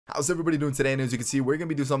How's everybody doing today? And as you can see, we're going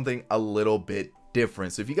to be doing something a little bit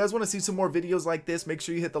different. So if you guys want to see some more videos like this, make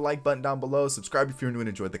sure you hit the like button down below, subscribe if you're new and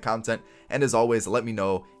enjoyed the content, and as always, let me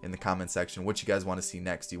know in the comment section what you guys want to see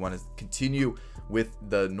next. Do you want to continue with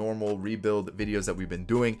the normal rebuild videos that we've been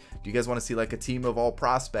doing? Do you guys want to see like a team of all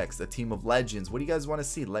prospects, a team of legends? What do you guys want to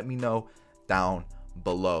see? Let me know down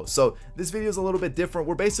below. So this video is a little bit different.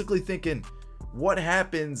 We're basically thinking, what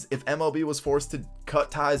happens if MLB was forced to cut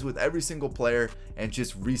ties with every single player and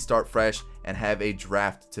just restart fresh and have a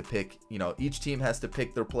draft to pick? You know, each team has to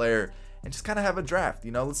pick their player and just kind of have a draft.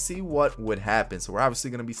 You know, let's see what would happen. So we're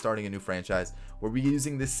obviously going to be starting a new franchise. We'll be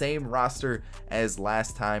using the same roster as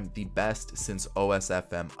last time, the best since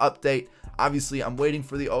OSFM update. Obviously, I'm waiting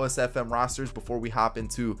for the OSFM rosters before we hop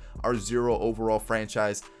into our 0 overall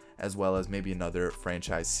franchise, as well as maybe another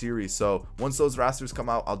franchise series. So once those rosters come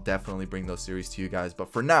out, I'll definitely bring those series to you guys.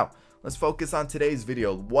 But for now, let's focus on today's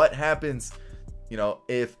video. What happens, you know,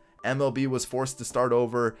 if MLB was forced to start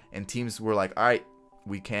over and teams were like, all right,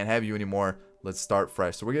 we can't have you anymore, let's start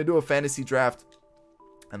fresh. So we're gonna do a fantasy draft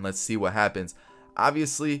and let's see what happens.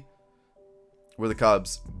 Obviously, we're the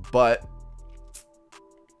Cubs, but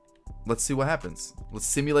let's see what happens. Let's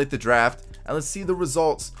simulate the draft and let's see the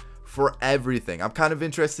results for everything. I'm kind of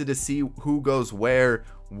interested to see who goes where,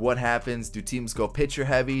 what happens. Do teams go pitcher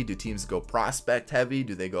heavy? Do teams go prospect heavy?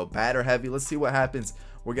 Do they go batter heavy? Let's see what happens.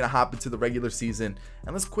 We're gonna hop into the regular season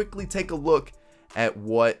and let's quickly take a look at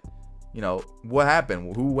what, you know, what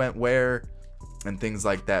happened, who went where, and things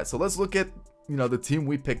like that. So let's look at, you know, the team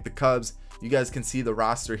we picked, the Cubs. You guys can see the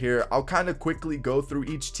roster here. I'll kind of quickly go through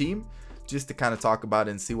each team just to kind of talk about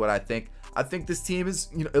it and see what I think. I think this team is,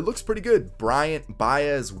 you know, it looks pretty good. Bryant,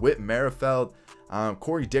 Baez, Whit Merrifield,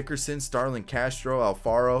 Corey Dickerson, Starlin Castro,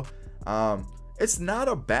 Alfaro. It's not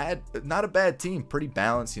a bad team. Pretty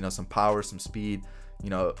balanced, you know, some power, some speed, you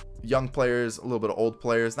know, young players, a little bit of old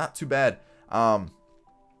players, not too bad.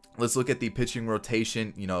 Let's look at the pitching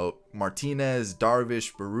rotation. You know, Martinez,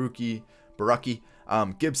 Darvish, Barucki,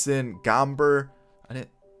 Gibson, Gomber.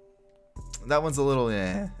 That one's a little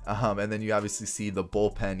and then you obviously see the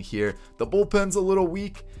bullpen here. The bullpen's a little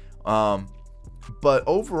weak, but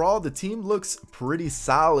overall the team looks pretty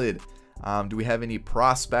solid. Do we have any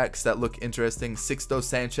prospects that look interesting? Sixto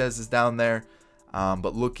Sanchez is down there,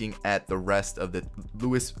 but looking at the rest of the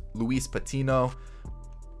Luis Patino,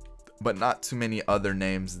 but not too many other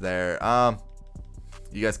names there.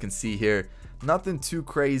 You guys can see here, nothing too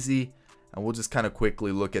crazy. And we'll just kind of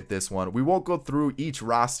quickly look at this one. We won't go through each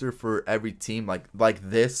roster for every team like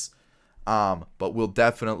this, but we'll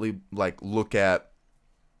definitely like look at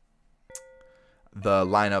the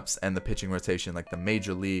lineups and the pitching rotation, like the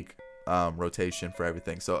major league rotation for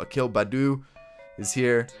everything. So Akil Baddoo is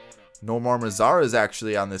here. Nomar Mazara is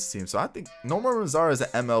actually on this team. So I think Nomar Mazara is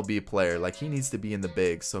an MLB player. Like, he needs to be in the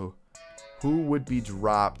big. So who would be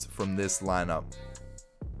dropped from this lineup?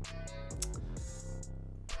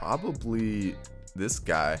 Probably this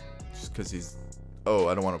guy, just because he's, oh,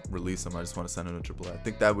 I don't want to release him, I just want to send him to AAA. I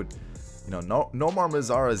think that would, you know, Nomar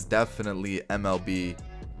Mazara is definitely MLB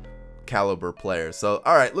caliber player. So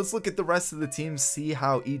all right, let's look at the rest of the teams, see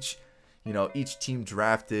how each team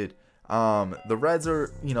drafted. The Reds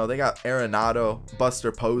are, you know, they got Arenado,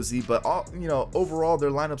 Buster Posey, but all, you know, overall their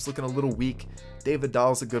lineup's looking a little weak. David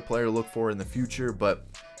Dahl's a good player to look for in the future, but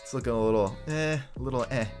it's looking a little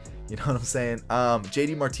you know what I'm saying?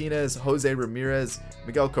 JD Martinez, Jose Ramirez,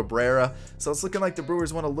 Miguel Cabrera. So it's looking like the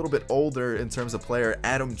Brewers went a little bit older in terms of player.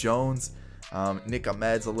 Adam Jones, Nick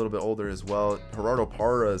Ahmed's a little bit older as well. Gerardo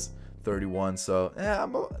Parra's 31. So yeah,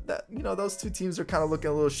 you know, those two teams are kind of looking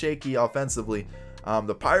a little shaky offensively.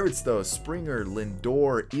 The Pirates though, Springer,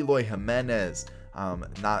 Lindor, Eloy Jimenez,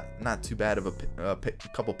 not too bad of a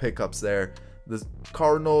couple pickups there. The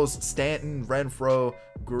Cardinals, Stanton, Renfroe,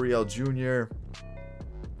 Gurriel Jr.,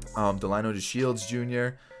 Delino DeShields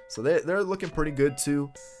Jr. So they're looking pretty good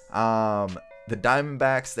too. The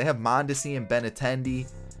Diamondbacks, they have Mondesi and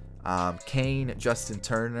Benintendi, Kane, Justin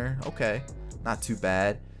Turner. Okay, not too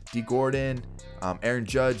bad. D. Gordon, Aaron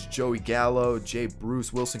Judge, Joey Gallo, Jay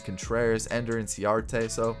Bruce, Wilson Contreras, Ender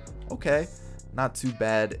Inciarte. So okay, not too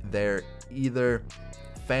bad there either.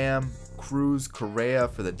 Pham, Cruz, Correa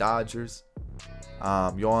for the Dodgers,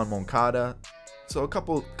 Yohan Moncada. So a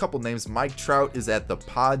couple names. Mike Trout is at the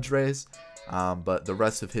Padres, but the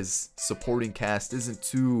rest of his supporting cast isn't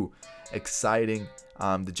too exciting.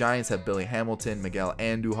 The Giants have Billy Hamilton, Miguel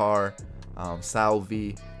Andujar,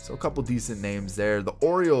 Salvi. So a couple decent names there. The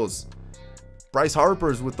Orioles, Bryce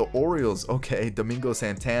Harper's with the Orioles. Okay, Domingo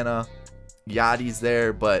Santana, Yachty's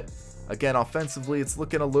there, but again, offensively, it's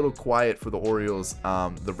looking a little quiet for the Orioles.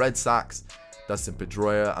 The Red Sox, Dustin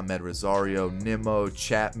Pedroia, Ahmed Rosario, Nimmo,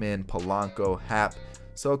 Chapman, Polanco, Happ.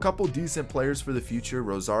 So a couple decent players for the future.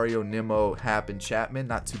 Rosario, Nimmo, Happ, and Chapman.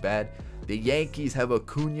 Not too bad. The Yankees have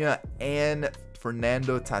Acuna and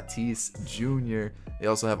Fernando Tatis Jr. They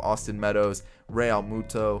also have Austin Meadows, Ray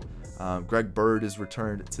Almuto. Greg Bird is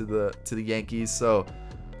returned to the Yankees. So,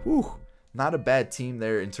 whew, not a bad team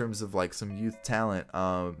there in terms of like some youth talent.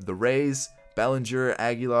 The Rays, Bellinger,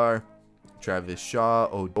 Aguilar, Travis Shaw,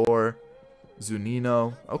 Odor,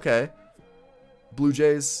 Zunino. Okay. Blue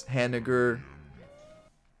Jays, Haniger.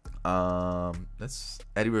 That's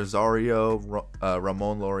Eddie Rosario,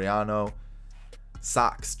 Ramon Laureano.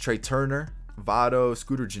 Sox, Trey Turner, Votto,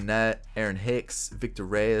 Scooter Gennett, Aaron Hicks, Victor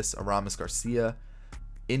Reyes, Aramis Garcia.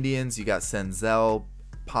 Indians, you got Senzel,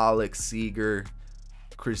 Pollock, Seager,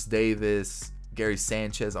 Chris Davis, Gary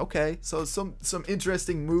Sanchez. Okay, so some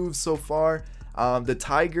interesting moves so far. The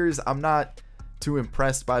Tigers, I'm not too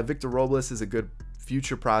impressed by. Victor Robles is a good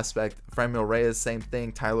future prospect. Franmil Reyes, same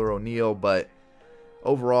thing. Tyler O'Neill, but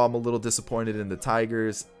overall, I'm a little disappointed in the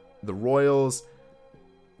Tigers. The Royals,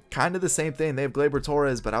 kind of the same thing. They have Gleyber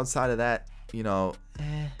Torres, but outside of that, the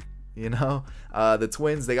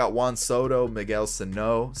Twins, they got Juan Soto, Miguel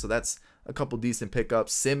Sano, so that's a couple decent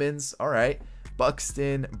pickups. Simmons, all right.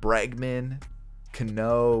 Buxton, Bregman,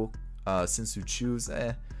 Cano, Sinsu Chus,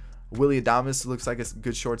 Willie Adames looks like a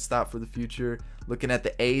good shortstop for the future. Looking at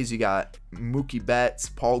the A's, you got Mookie Betts,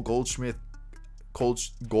 Paul Goldschmidt,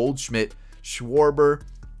 Schwarber,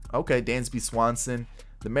 okay, Dansby Swanson.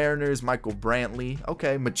 The Mariners, Michael Brantley,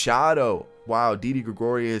 okay, Machado, wow, Didi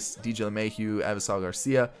Gregorius, DJ LeMahieu, Avisal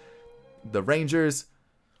Garcia. The Rangers,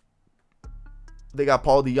 they got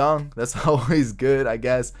Paul DeYoung. That's always good, I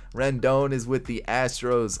guess. Rendon is with the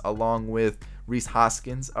Astros along with Rhys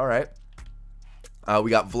Hoskins. All right.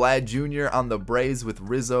 We got Vlad Jr. on the Braves with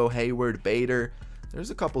Rizzo, Hayward, Bader. There's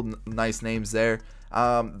a couple nice names there.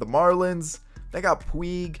 The Marlins, they got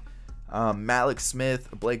Puig, Malik Smith,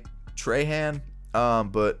 Blake Trahan.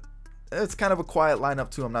 But it's kind of a quiet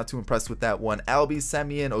lineup too. I'm not too impressed with that one. Albie,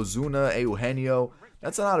 Semien, Ozuna, Eugenio.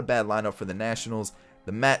 That's not a bad lineup for the Nationals.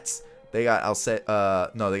 The Mets, they got they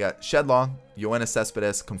got Shedlong, Yoenis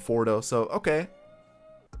Cespedes, Conforto. So okay,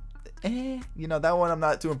 that one I'm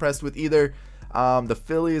not too impressed with either. The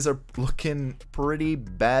Phillies are looking pretty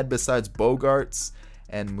bad besides Bogarts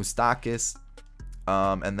and Mustakis.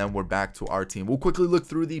 And then we're back to our team. We'll quickly look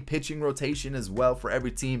through the pitching rotation as well for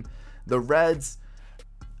every team. The Reds,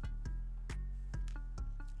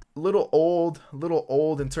 little old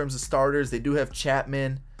in terms of starters. They do have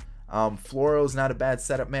Chapman. Floro's not a bad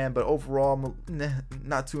setup man, but overall I'm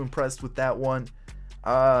not too impressed with that one.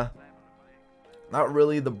 Not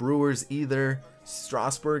really the Brewers either.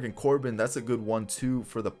 Strasburg and Corbin, that's a good one too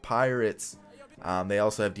for the Pirates. They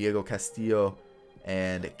also have Diego Castillo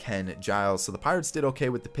and Ken Giles. So the Pirates did okay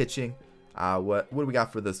with the pitching. What do we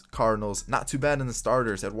got for the Cardinals? Not too bad in the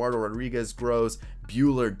starters. Eduardo Rodriguez grows.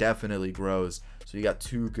 Bueller definitely grows. So you got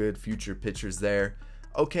two good future pitchers there.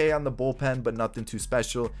 Okay on the bullpen, but nothing too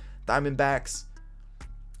special. Diamondbacks,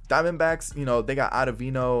 they got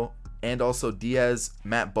Ottavino and also Diaz.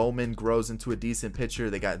 Matt Bowman grows into a decent pitcher.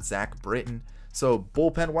 They got Zach Britton. So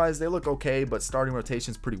bullpen-wise, they look okay, but starting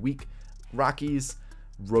rotation's pretty weak. Rockies,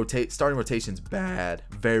 starting rotation's bad,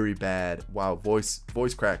 very bad. Wow, voice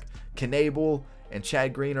crack. Knable and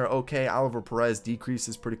Chad Green are okay. Oliver Perez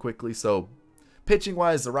decreases pretty quickly. So pitching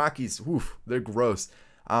wise, the Rockies, they're gross.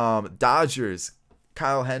 Dodgers,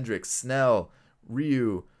 Kyle Hendricks, Snell,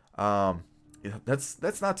 Ryu.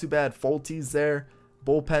 That's not too bad. Folty's there.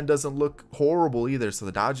 Bullpen doesn't look horrible either. So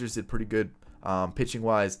the Dodgers did pretty good pitching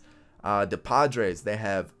wise. The Padres, they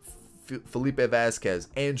have Felipe Vasquez,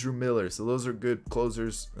 Andrew Miller. So those are good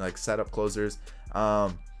closers, like setup closers.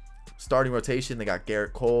 Starting rotation, they got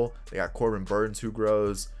Garrett Cole. They got Corbin Burns, who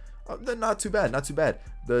grows. They're not too bad.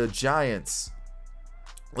 The Giants,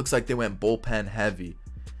 looks like they went bullpen heavy.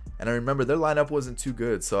 And I remember their lineup wasn't too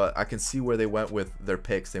good, so I can see where they went with their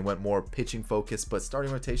picks. They went more pitching focused, but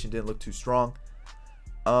starting rotation didn't look too strong.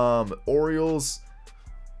 Orioles,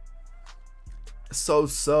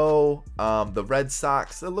 the Red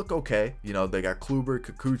Sox, they look okay. They got Kluber,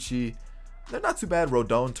 Kikuchi. They're not too bad.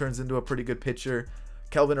 Rodon turns into a pretty good pitcher.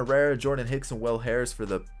 Kelvin Herrera, Jordan Hicks, and Will Harris for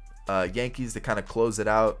the Yankees to kind of close it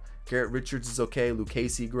out. Garrett Richards is okay.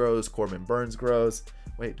 Lucchesi grows. Corbin Burns grows.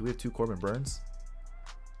 Wait, do we have two Corbin Burns?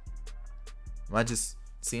 Am I just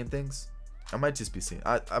seeing things? I might just be seeing.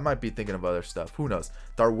 I might be thinking of other stuff. Who knows?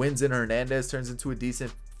 Darwinzon Hernandez turns into a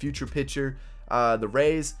decent future pitcher. The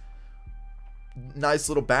Rays, nice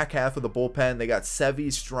little back half of the bullpen. They got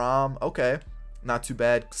Sevy, Strom. Okay, not too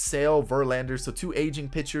bad. Sale, Verlander. So two aging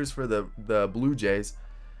pitchers for the Blue Jays.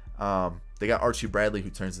 They got Archie Bradley, who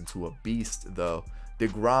turns into a beast, though.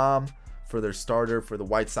 DeGrom for their starter for the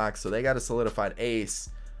White Sox, so they got a solidified ace.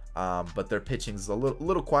 But their pitching's a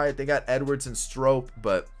little quiet. They got Edwards and Strop,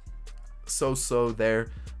 but so there.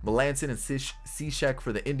 Melanson and Cishek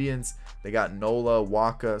for the Indians. They got Nola,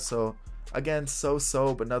 Waka. So again,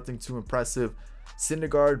 so, but nothing too impressive.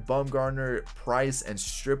 Syndergaard, Bumgarner, Price, and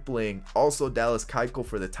Stripling. Also Dallas Keuchel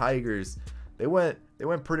for the Tigers. They went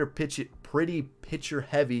pretty pitcher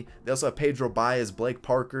heavy. They also have Pedro Baez, Blake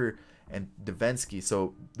Parker, and Davinsky.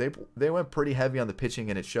 So they went pretty heavy on the pitching,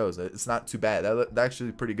 and it shows. It's not too bad. That's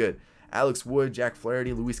actually pretty good. Alex Wood, Jack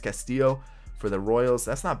Flaherty, Luis Castillo for the Royals.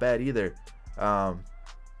 That's not bad either.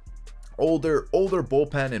 Older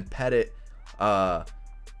bullpen and Pettit, and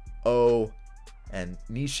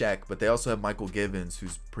Nishek, but they also have Michael Givens,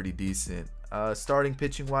 who's pretty decent. Starting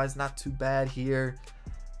pitching wise, not too bad here.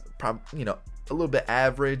 Probably, a little bit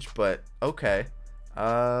average, but okay.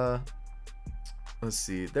 Let's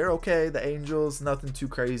see. They're okay. The Angels, nothing too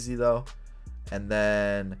crazy though. And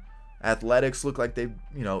then Athletics look like they,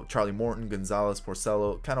 Charlie Morton, Gonzalez,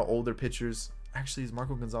 Porcello, kind of older pitchers. Actually, is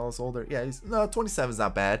Marco Gonzalez older? Yeah, 27 is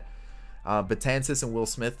not bad. Betances and Will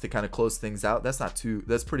Smith to kind of close things out.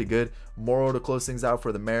 That's pretty good. Morrow to close things out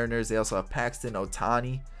for the Mariners. They also have Paxton,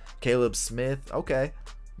 Ohtani, Caleb Smith. Okay,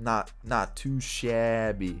 not too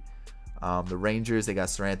shabby. The Rangers, they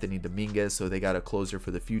got Sir Anthony Dominguez, so they got a closer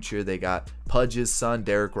for the future. They got Pudge's son,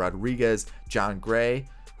 Derek Rodriguez, John Gray,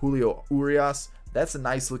 Julio Urias. That's a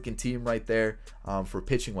nice looking team right there for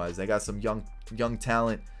pitching wise. They got some young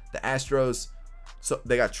talent. The Astros, so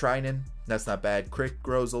they got Trinan. That's not bad. Crick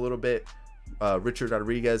grows a little bit. Richard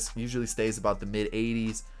Rodriguez usually stays about the mid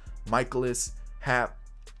 80s. Michaelis, Happ,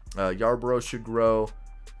 Yarbrough should grow.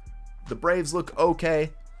 The Braves look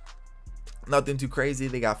okay. Nothing too crazy.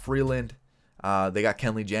 They got Freeland. They got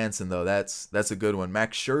Kenley Jansen though. That's a good one.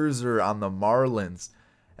 Max Scherzer on the Marlins.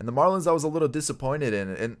 And the Marlins I was a little disappointed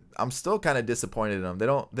in, and I'm still kind of disappointed in them. They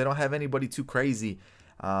don't have anybody too crazy.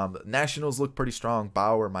 Nationals look pretty strong.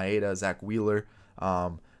 Bauer, Maeda, Zach Wheeler.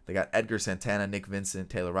 They got Edgar Santana, Nick Vincent,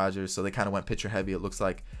 Taylor Rogers. So they kind of went pitcher heavy, it looks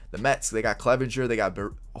like. The Mets, they got Clevenger. They got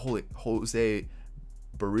Jose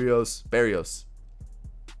Barrios.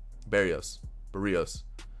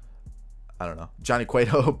 I don't know. Johnny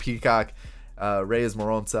Cueto, Peacock, Reyes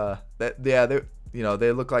Moronta.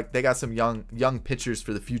 They look like they got some young pitchers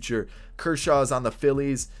for the future. Kershaw's on the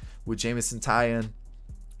Phillies with Jamison Tyon.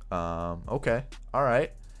 Okay, all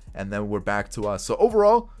right, and then we're back to us. So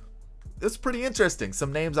overall, it's pretty interesting.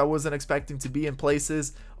 Some names I wasn't expecting to be in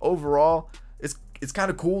places. Overall, it's kind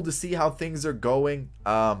of cool to see how things are going.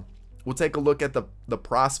 We'll take a look at the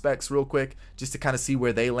prospects real quick just to kind of see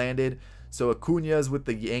where they landed. So Acuna's with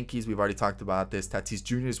the Yankees. We've already talked about this. Tatis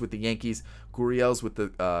Jr. is with the Yankees. Gurriel's with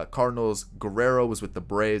the Cardinals. Guerrero was with the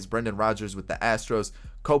Braves. Brendan Rodgers with the Astros.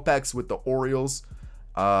 Kopech's with the Orioles.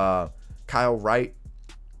 Kyle Wright.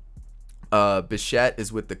 Bichette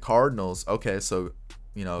is with the Cardinals. Okay, so,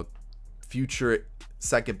 future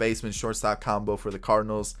second baseman, shortstop combo for the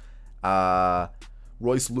Cardinals.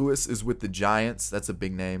 Royce Lewis is with the Giants. That's a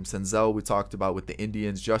big name. Senzel we talked about with the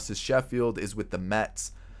Indians. Justice Sheffield is with the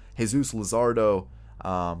Mets. Jesus Luzardo,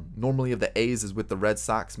 normally of the A's, is with the Red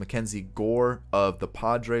Sox. Mackenzie Gore of the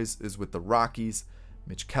Padres is with the Rockies.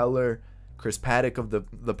 Mitch Keller. Chris Paddock of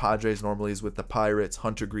the Padres normally is with the Pirates.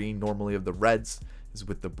 Hunter Green, normally of the Reds, is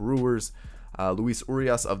with the Brewers. Luis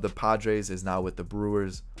Urias of the Padres is now with the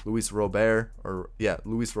Brewers. Luis Robert,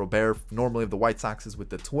 normally of the White Sox, is with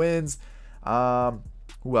the Twins.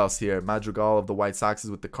 Who else here? Madrigal of the White Sox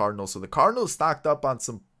is with the Cardinals. So the Cardinals stocked up on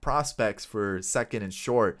some prospects for second and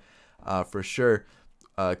short, for sure.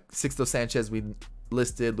 Sixto Sanchez we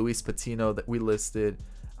listed. Luis Patino that we listed.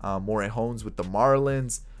 Morejones with the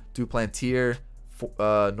Marlins. Duplantier,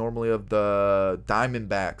 normally of the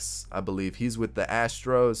Diamondbacks, I believe. He's with the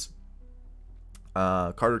Astros.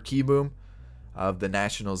 Carter Kieboom of the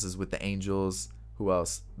Nationals is with the Angels. Who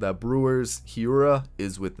else? The Brewers. Hiura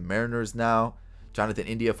is with the Mariners now. Jonathan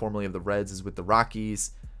India, formerly of the Reds, is with the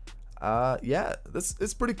Rockies.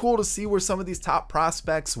 It's pretty cool to see where some of these top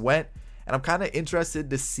prospects went, and I'm kind of interested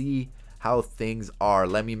to see how things are.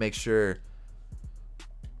 Let me make sure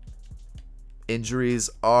injuries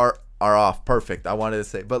are off. Perfect. I wanted to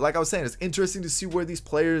say, but like I was saying, it's interesting to see where these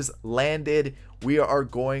players landed. We are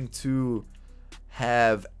going to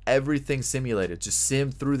have everything simulated, just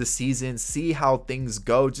sim through the season, see how things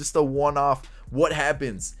go, just a one-off. What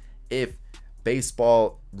happens if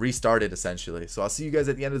baseball restarted, essentially? So I'll see you guys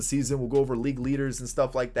at the end of the season. We'll go over league leaders and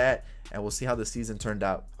stuff like that, and we'll see how the season turned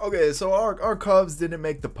out. Okay, so our Cubs didn't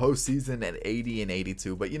make the postseason at 80 and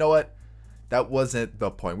 82, but you know what? That wasn't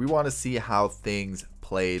the point. We want to see how things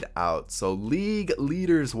played out. So league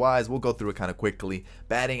leaders wise, we'll go through it kind of quickly.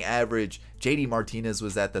 Batting average, JD Martinez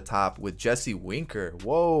was at the top with Jesse Winker.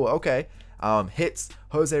 Whoa, okay. Hits,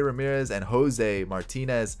 Jose Ramirez and Jose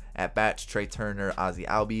Martinez. At bats, Trey Turner, Ozzie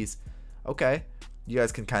Albies. Okay, you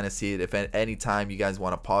guys can kind of see it. If at any time you guys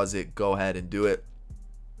want to pause it, go ahead and do it.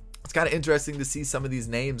 It's kind of interesting to see some of these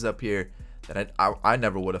names up here that I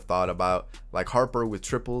never would have thought about, like Harper with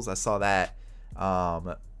triples. I saw that.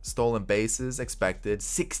 Stolen bases expected,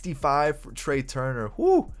 65 for Trey Turner.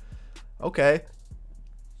 Whoo, okay.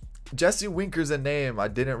 Jesse Winker's a name I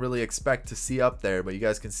didn't really expect to see up there, but you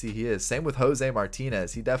guys can see he is. Same with Jose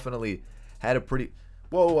Martinez. He definitely had a pretty...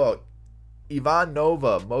 Whoa. Ivan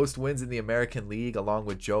Nova, most wins in the American League, along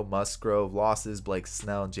with Joe Musgrove. Losses, Blake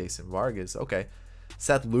Snell and Jason Vargas. Okay.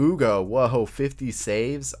 Seth Lugo, whoa, 50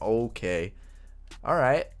 saves. Okay. All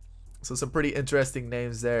right. So some pretty interesting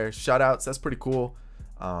names there. Shutouts, that's pretty cool.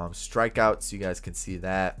 Strikeouts, you guys can see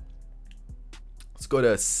that. Let's go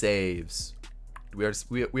to saves. We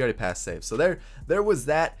already passed saves. So there was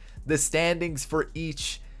that. The standings for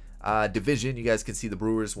each division. You guys can see the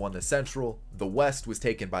Brewers won the Central. The West was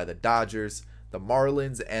taken by the Dodgers. The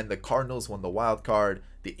Marlins and the Cardinals won the wild card.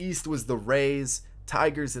 The East was the Rays,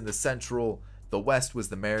 Tigers in the Central. The West was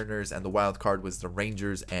the Mariners, and the wild card was the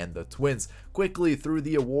Rangers and the Twins. Quickly through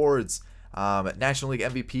the awards, National League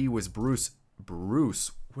MVP was Bruce.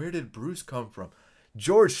 Where did Bruce come from?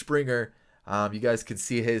 George Springer. You guys can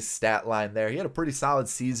see his stat line there. He had a pretty solid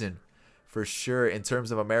season for sure. In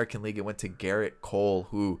terms of American League, it went to Garrett Cole,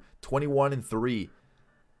 who 21-3,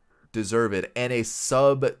 deserve it, and a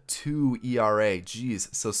sub-2 ERA.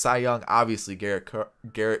 Jeez. So Cy Young, obviously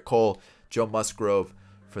Garrett Cole, Joe Musgrove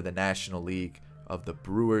for the National League of the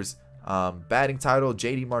Brewers. Batting title,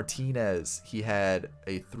 JD Martinez. He had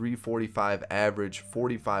a 345 average,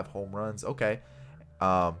 45 home runs. Okay.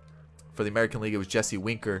 For the American League, it was Jesse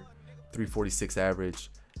Winker, 346 average.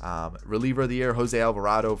 Reliever of the year, Jose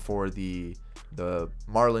Alvarado for the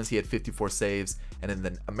Marlins. He had 54 saves. And in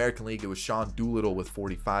the American League, it was Sean Doolittle with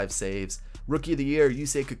 45 saves. Rookie of the year,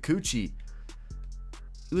 Yusei Kikuchi.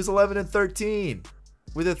 He was 11-13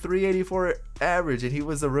 with a 384 average, and he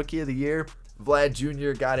was the Rookie of the Year. Vlad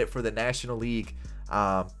Jr. got it for the National League.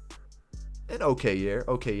 An okay year.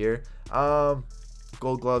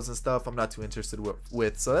 Gold gloves and stuff I'm not too interested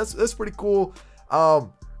with. So that's pretty cool.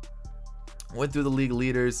 Went through the league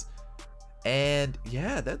leaders, and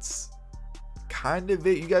yeah, that's kind of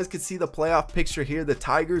it. You guys can see the playoff picture here. The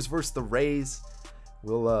Tigers versus the Rays.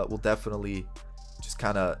 We'll definitely just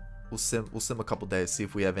kind of we'll sim a couple days, see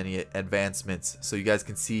if we have any advancements, so you guys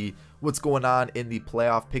can see what's going on in the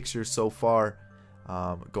playoff picture so far.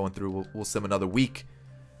 Going through, we'll sim another week.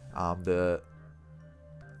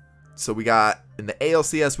 So we got in the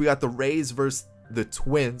ALCS, we got the Rays versus the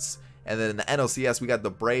Twins, and then in the NLCS, we got the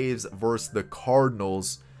Braves versus the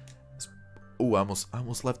Cardinals. Ooh, I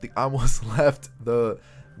almost left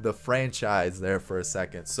the franchise there for a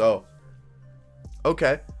second. So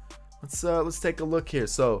okay, let's take a look here.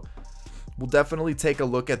 So we'll definitely take a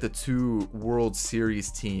look at the two World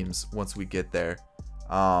Series teams once we get there.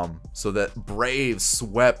 So that Braves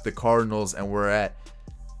swept the Cardinals, and we're at,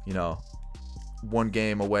 one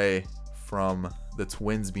game away from the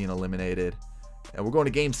Twins being eliminated. And we're going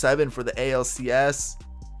to Game 7 for the ALCS,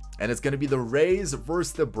 and it's going to be the Rays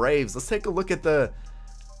versus the Braves. Let's take a look at the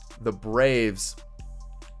Braves.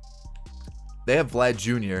 They have Vlad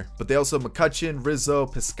Jr., but they also have McCutchen, Rizzo,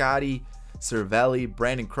 Piscotty, Cervelli,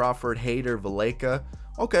 Brandon Crawford, Hader, Valleca.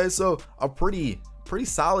 Okay, so a pretty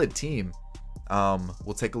solid team.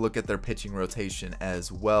 We'll take a look at their pitching rotation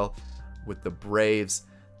as well with the Braves.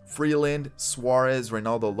 Freeland, Suarez,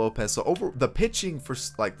 Reynaldo Lopez. So over the pitching, for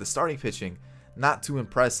like the starting pitching, not too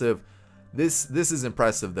impressive. This is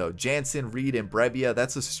impressive though. Jansen, Reed, and Brebbia.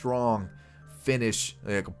 That's a strong finish,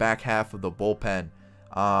 like back half of the bullpen.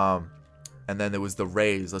 And then there was the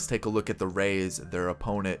Rays. Let's take a look at the Rays, their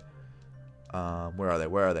opponent. Where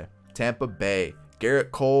are they? Tampa Bay.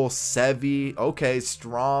 Garrett Cole, Sevy. Okay,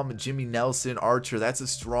 Strom, Jimmy Nelson, Archer. That's a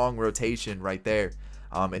strong rotation right there.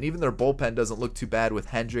 And even their bullpen doesn't look too bad with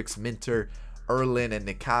Hendricks, Minter, Erlin, and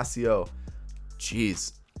Nicasio.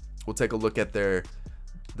 Jeez. We'll take a look at their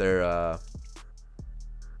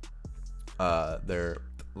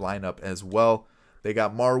lineup as well. They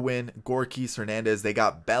got Marwin, Gorkis, Hernandez. They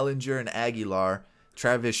got Bellinger and Aguilar,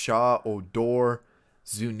 Travis Shaw, Odor,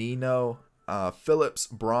 Zunino, Phillips,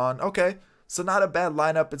 Braun. Okay, so not a bad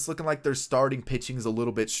lineup. It's looking like their starting pitching is a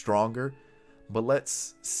little bit stronger. But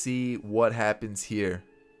let's see what happens here.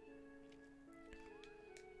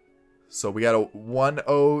 So we got a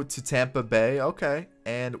 1-0 to Tampa Bay. Okay,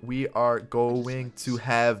 and we are going to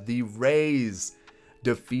have the Rays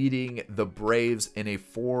defeating the Braves in a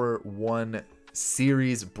 4-1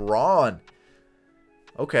 series. Braun,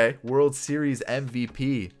 okay, World Series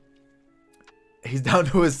MVP. He's down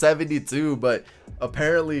to a 72, but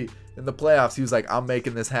apparently in the playoffs, he was like, I'm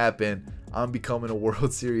making this happen. I'm becoming a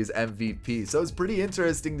World Series MVP. So it's pretty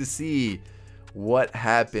interesting to see what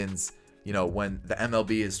happens, you know, when the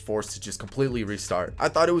MLB is forced to just completely restart. I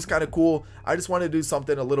thought it was kind of cool. I just want to do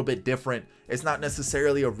something a little bit different. It's not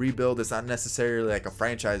necessarily a rebuild. It's not necessarily like a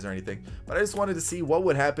franchise or anything, but I just wanted to see what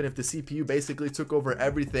would happen if the CPU basically took over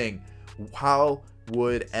everything. How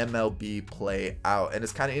would MLB play out? And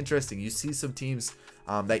it's kind of interesting. You see some teams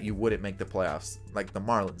that you wouldn't make the playoffs, like the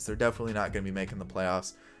Marlins. They're definitely not going to be making the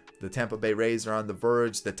playoffs. The Tampa Bay Rays are on the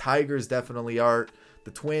verge. The Tigers definitely are.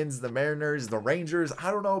 The Twins, the Mariners, the Rangers, I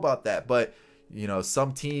don't know about that, but you know,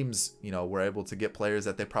 some teams, you know, were able to get players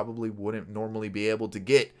that they probably wouldn't normally be able to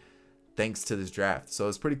get thanks to this draft. So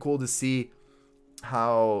it's pretty cool to see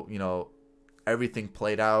how, you know, everything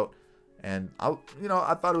played out. And I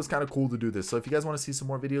thought it was kind of cool to do this. So if you guys want to see some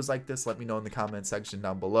more videos like this, let me know in the comment section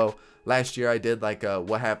down below. Last year I did like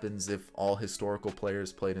what happens if all historical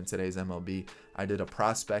players played in today's MLB. I did a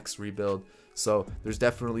prospects rebuild. So there's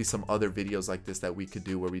definitely some other videos like this that we could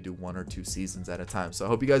do where we do 1 or 2 seasons at a time. So I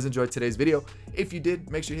hope you guys enjoyed today's video. If you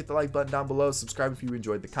did, make sure you hit the like button down below. Subscribe if you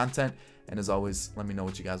enjoyed the content. And as always, let me know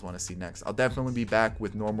what you guys want to see next. I'll definitely be back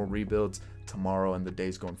with normal rebuilds tomorrow and the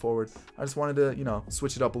days going forward. I just wanted to, you know,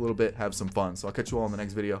 switch it up a little bit, have some fun. So I'll catch you all in the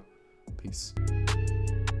next video. Peace.